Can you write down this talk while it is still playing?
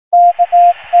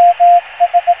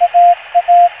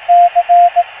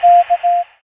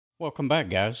Welcome back,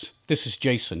 guys. This is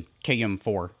Jason,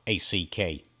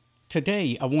 KM4ACK.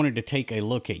 Today, I wanted to take a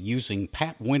look at using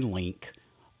Pat Winlink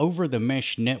over the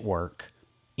mesh network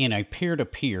in a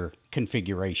peer-to-peer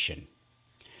configuration.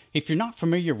 If you're not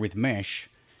familiar with mesh,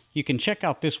 you can check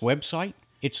out this website.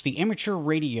 It's the Amateur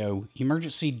Radio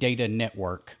Emergency Data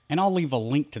Network, and I'll leave a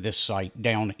link to this site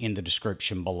down in the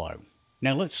description below.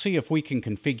 Now let's see if we can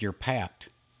configure Pat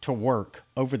to work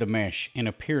over the mesh in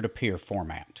a peer-to-peer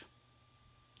format.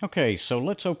 Okay, so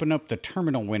let's open up the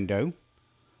terminal window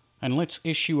and let's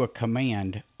issue a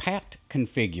command, pat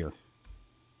configure.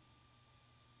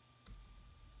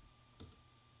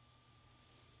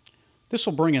 This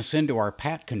will bring us into our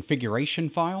Pat configuration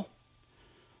file.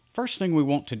 First thing we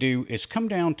want to do is come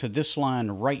down to this line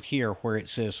right here where it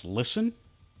says listen,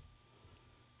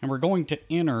 and we're going to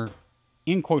enter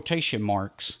in quotation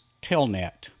marks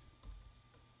telnet.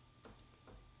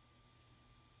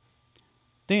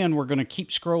 Then we're going to keep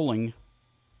scrolling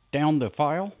down the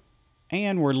file,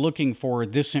 and we're looking for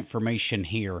this information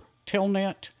here,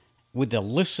 telnet with the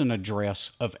listen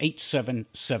address of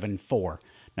 8774.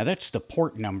 Now that's the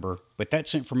port number, but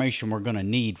that's information we're going to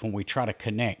need when we try to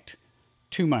connect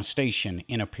to my station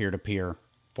in a peer-to-peer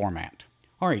format.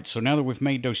 All right, so now that we've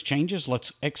made those changes,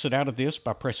 let's exit out of this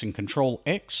by pressing Control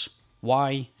X,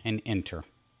 Y, and Enter.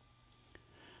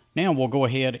 Now we'll go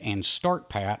ahead and start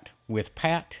Pat with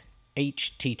Pat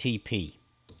HTTP.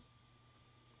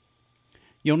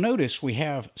 You'll notice we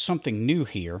have something new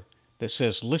here that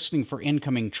says listening for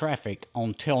incoming traffic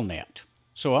on telnet.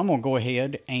 So I'm going to go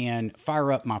ahead and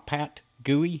fire up my Pat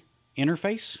GUI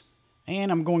interface,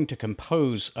 and I'm going to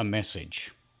compose a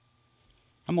message.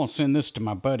 I'm going to send this to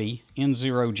my buddy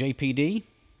N0JPD,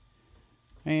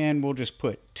 and we'll just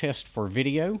put test for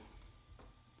video.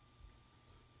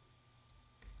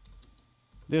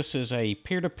 This is a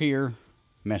peer-to-peer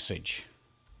message.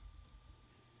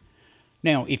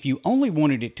 Now, if you only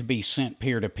wanted it to be sent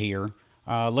peer-to-peer,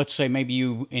 let's say maybe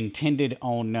you intended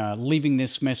on leaving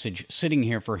this message sitting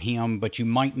here for him, but you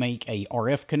might make a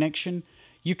RF connection,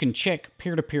 you can check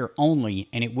peer-to-peer only,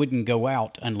 and it wouldn't go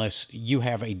out unless you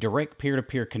have a direct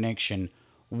peer-to-peer connection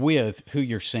with who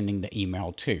you're sending the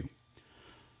email to.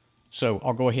 So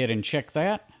I'll go ahead and check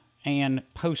that and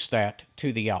post that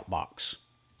to the outbox.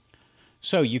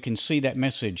 So you can see that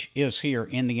message is here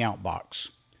in the outbox.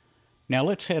 Now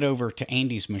let's head over to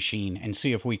Andy's machine and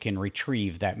see if we can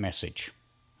retrieve that message.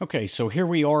 Okay, so here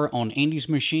we are on Andy's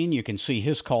machine. You can see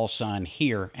his call sign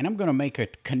here, and I'm going to make a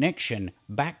connection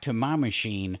back to my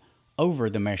machine over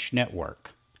the mesh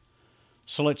network.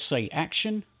 So let's say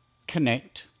Action,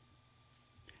 Connect.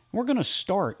 We're going to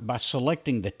start by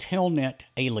selecting the Telnet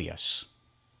alias.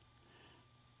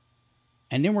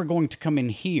 And then we're going to come in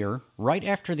here, right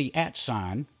after the @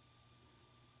 sign.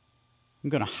 I'm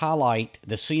going to highlight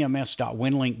the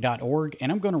cms.winlink.org,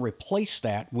 and I'm going to replace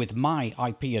that with my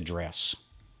IP address.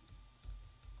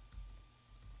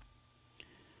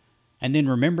 And then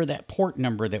remember that port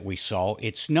number that we saw.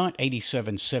 It's not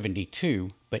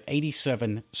 8772, but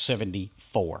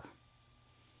 8774.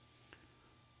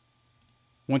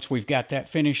 Once we've got that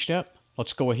finished up,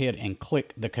 let's go ahead and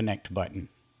click the Connect button.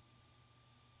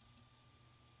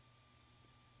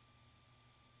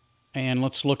 And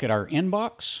let's look at our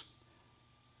inbox.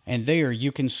 And there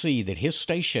you can see that his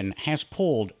station has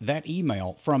pulled that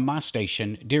email from my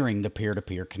station during the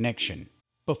peer-to-peer connection.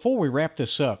 Before we wrap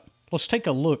this up, let's take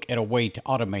a look at a way to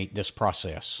automate this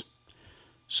process.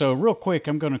 So real quick,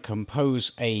 I'm going to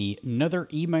compose another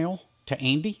email to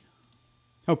Andy.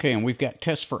 Okay, and we've got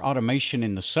test for automation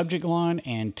in the subject line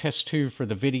and test 2 for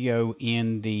the video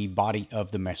in the body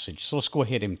of the message. So let's go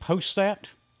ahead and post that.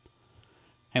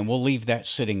 And we'll leave that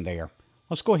sitting there.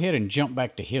 Let's go ahead and jump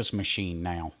back to his machine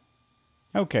now.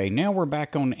 Okay, now we're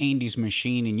back on Andy's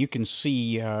machine, and you can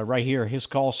see right here his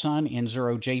call sign,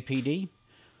 N0JPD.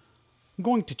 I'm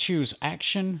going to choose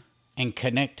Action and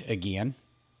Connect again.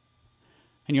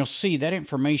 And you'll see that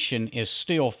information is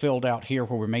still filled out here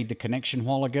where we made the connection a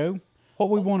while ago. What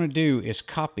we want to do is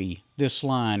copy this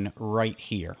line right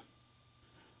here.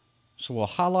 So we'll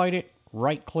highlight it,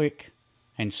 right-click,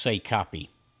 and say Copy.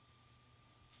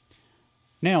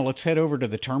 Now let's head over to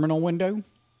the terminal window.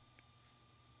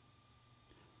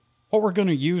 What we're going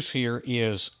to use here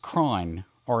is cron,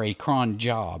 or a cron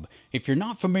job. If you're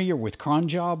not familiar with cron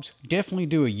jobs, definitely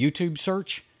do a YouTube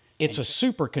search. It's a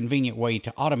super convenient way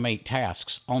to automate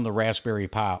tasks on the Raspberry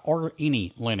Pi or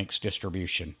any Linux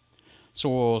distribution. So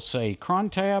we'll say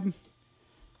cron tab,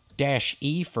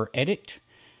 -E for edit.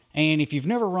 And if you've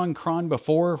never run cron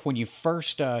before, when you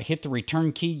first hit the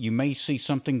return key, you may see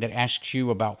something that asks you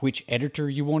about which editor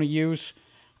you want to use.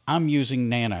 I'm using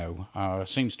Nano.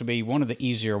 Seems to be one of the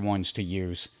easier ones to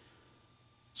use.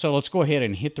 So let's go ahead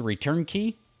and hit the return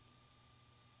key.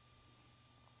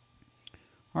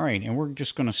 All right, and we're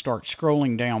just going to start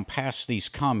scrolling down past these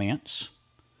comments.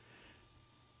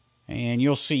 And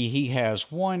you'll see he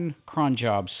has one cron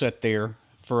job set there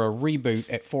for a reboot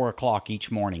at 4 o'clock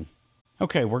each morning.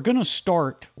 Okay, we're going to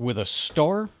start with a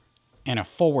star and a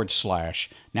 /.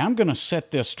 Now I'm going to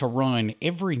set this to run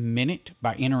every minute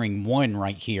by entering 1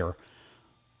 right here.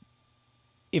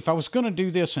 If I was going to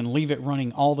do this and leave it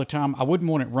running all the time, I wouldn't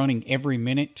want it running every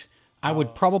minute. I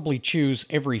would probably choose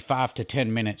every 5 to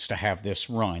 10 minutes to have this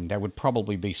run. That would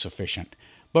probably be sufficient.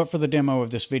 But for the demo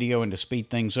of this video and to speed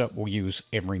things up, we'll use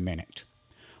every minute.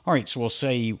 All right, so we'll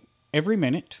say every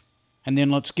minute, and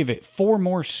then let's give it 4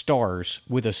 more stars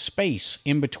with a space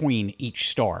in between each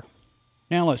star.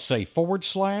 Now let's say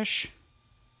 /USR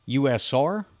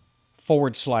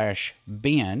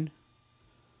 /bin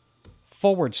 /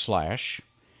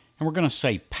 and we're going to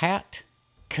say Pat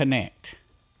Connect.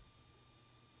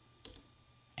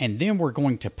 And then we're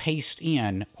going to paste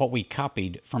in what we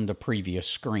copied from the previous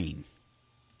screen.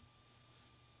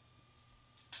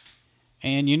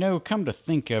 And you know, come to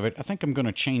think of it, I think I'm going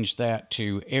to change that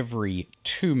to every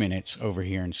 2 minutes over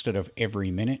here instead of every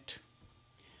minute.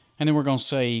 And then we're going to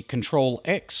say Control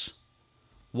X,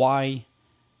 Y,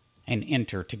 and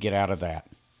Enter to get out of that.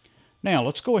 Now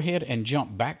let's go ahead and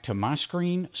jump back to my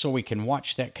screen so we can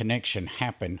watch that connection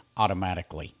happen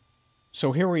automatically.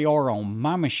 So here we are on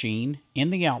my machine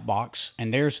in the outbox,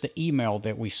 and there's the email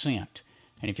that we sent.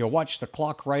 And if you'll watch the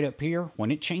clock right up here,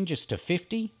 when it changes to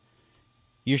 50,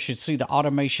 you should see the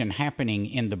automation happening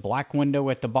in the black window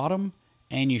at the bottom,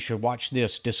 and you should watch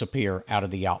this disappear out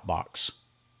of the outbox.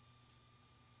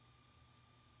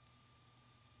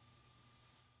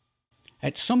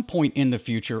 At some point in the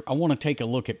future, I want to take a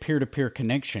look at peer-to-peer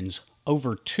connections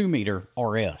over 2 meter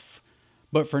RF.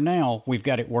 But for now, we've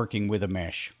got it working with a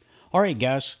mesh. All right,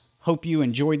 guys, hope you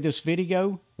enjoyed this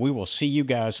video. We will see you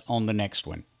guys on the next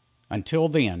one. Until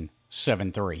then,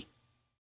 7-3.